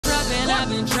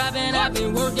I've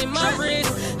been working my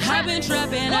wrist. I've been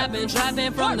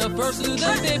trapping from the first to the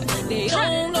fifth. They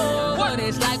don't know what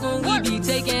it's like when we be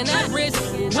taking that risk.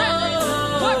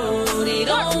 Whoa, they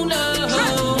don't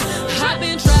know.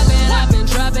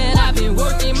 I've been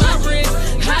working my wrist.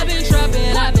 I've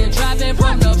been trapping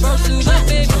from the first to the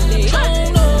fifth. They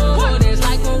don't know what it's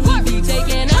like when we be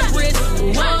taking that risk.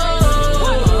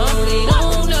 Whoa, they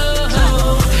don't know.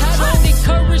 I don't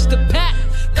encourage the pack,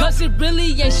 cause it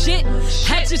really ain't shit.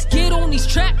 I just get on these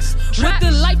tracks with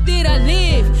the life that I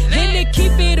live, and they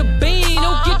keep it a bean.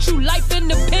 Don't get you life in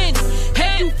the pen.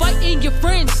 Have you fighting your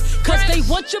friends, cause they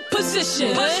want your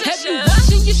position. Have you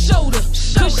watching your shoulder,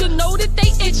 cause you know that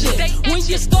they itching. When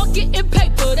you start getting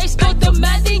paper, they start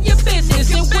demanding your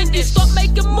business. And when you start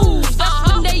making moves,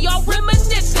 that's when they all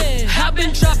reminiscing. I've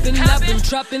been trapping,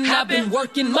 I've been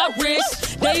working my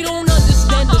wrist. They don't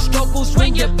understand the struggles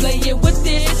when you're playing with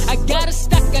this. I gotta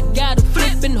stack, I gotta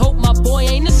flip, and hope my boy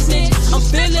ain't a snitch. I'm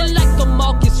feeling like a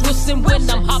Marcus Wilson when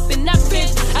I'm hopping that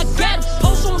bitch. I gotta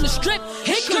post on the strip,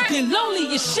 it could get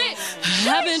lonely as shit.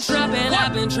 I've been trapping,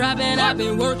 I've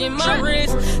been working my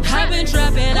wrist. I've been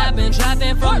trapping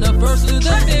from the first to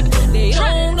the fifth. They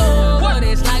don't know what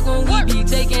it's like when we be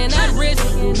taking that risk.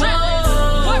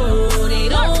 Whoa, they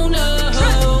don't know.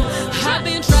 I've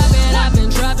been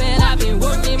trapping, I've been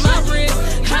working my wrist.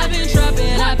 I've been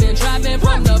trapping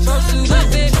from the first to the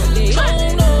fifth. They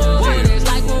don't know what it's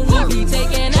like when we be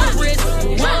taking that risk.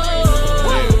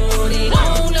 Whoa, they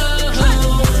don't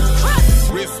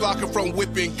know. Wrist locking from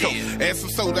whipping coat. Add some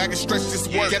soda, I can stretch this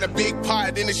work. Get a big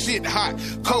pot, then the shit hot.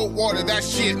 Cold water, that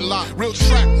shit locked. Real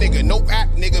trap nigga, no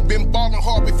act nigga. Been ballin'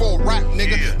 hard before rap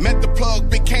nigga. Met the plug,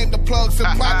 became the plug.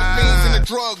 Supplied the fiends and the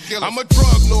drug dealer. I'm a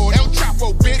drug lord, El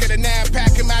Chapo bitch. Get a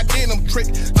 9-pack in my denim trick.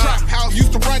 Trap house,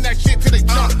 used to run that shit till they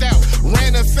jumped out.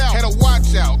 Ran us out, had a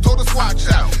watch out. Told us watch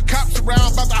out. Cops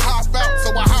around, about to hop out.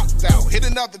 So I hopped out, hit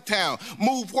another town.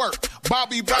 Move work,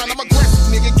 Bobby Brown. I'm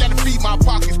aggressive nigga, gotta feed my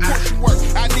pockets. Push work,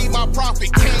 I need my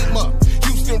profit. Came up.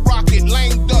 Houston Rocket,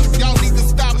 lame duck. Y'all need to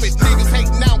stop it. Niggas hate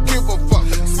now, give a fuck.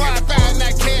 Slide by in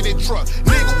that caddy truck.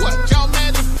 Nigga, what? Y'all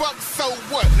mad as fuck, so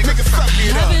what? Nigga, suck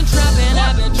it up.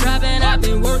 I've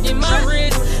been working my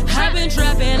wrist. I've been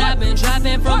trapping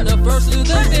from the first to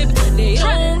the fifth. They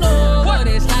don't know what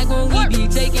it's like when we be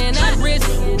taking that risk.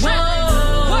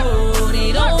 Whoa,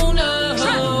 they don't know.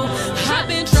 I've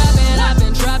been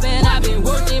trapping, I've been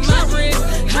working my wrist.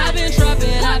 I've been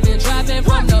trapping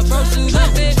from the first to the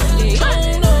fifth. They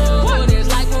don't know what it's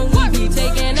like when we be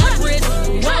taking that risk.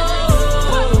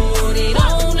 Whoa, they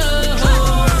don't know.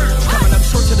 Coming up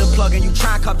short to the plug and you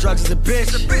try and cop drugs is a bitch.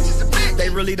 They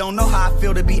really don't know how I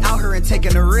feel to be out here and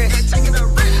taking a risk.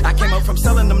 I came up from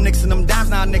selling them nicks and them dimes,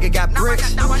 now a nigga got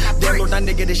bricks. Damn Lord, that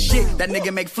nigga this shit, that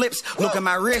nigga make flips, look at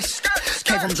my wrist.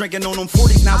 Came from drinking on them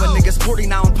 40s, now a nigga's 40,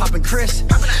 now I'm popping Chris.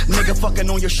 Nigga fucking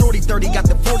on your shorty, 30 got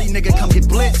the 40, nigga come get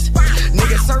blitz.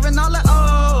 Nigga serving all the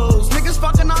O's, niggas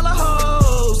fucking all the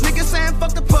hoes. Niggas saying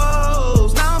fuck the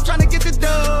pose, now I'm trying to get the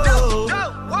dough.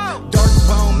 Dark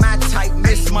bone, my type,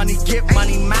 miss money, get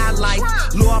money, my life.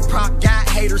 Lord Proc got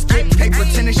haters, get paper,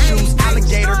 tennis shoes,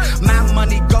 alligator. My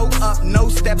money go up, no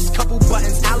steps, couple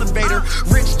buttons, elevator.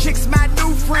 Rich chicks, my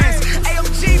new friends.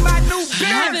 AOG, my new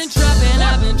bands.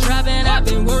 I've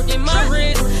been working my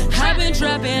wrist. I've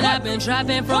been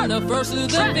trapping from the first to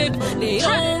the fifth. They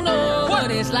don't know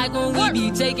what it's like when we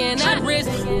be taking that risk.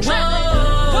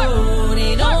 Whoa,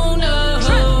 they don't know.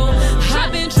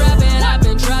 I've been trapping,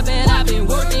 I've been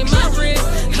working my wrist.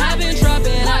 I've been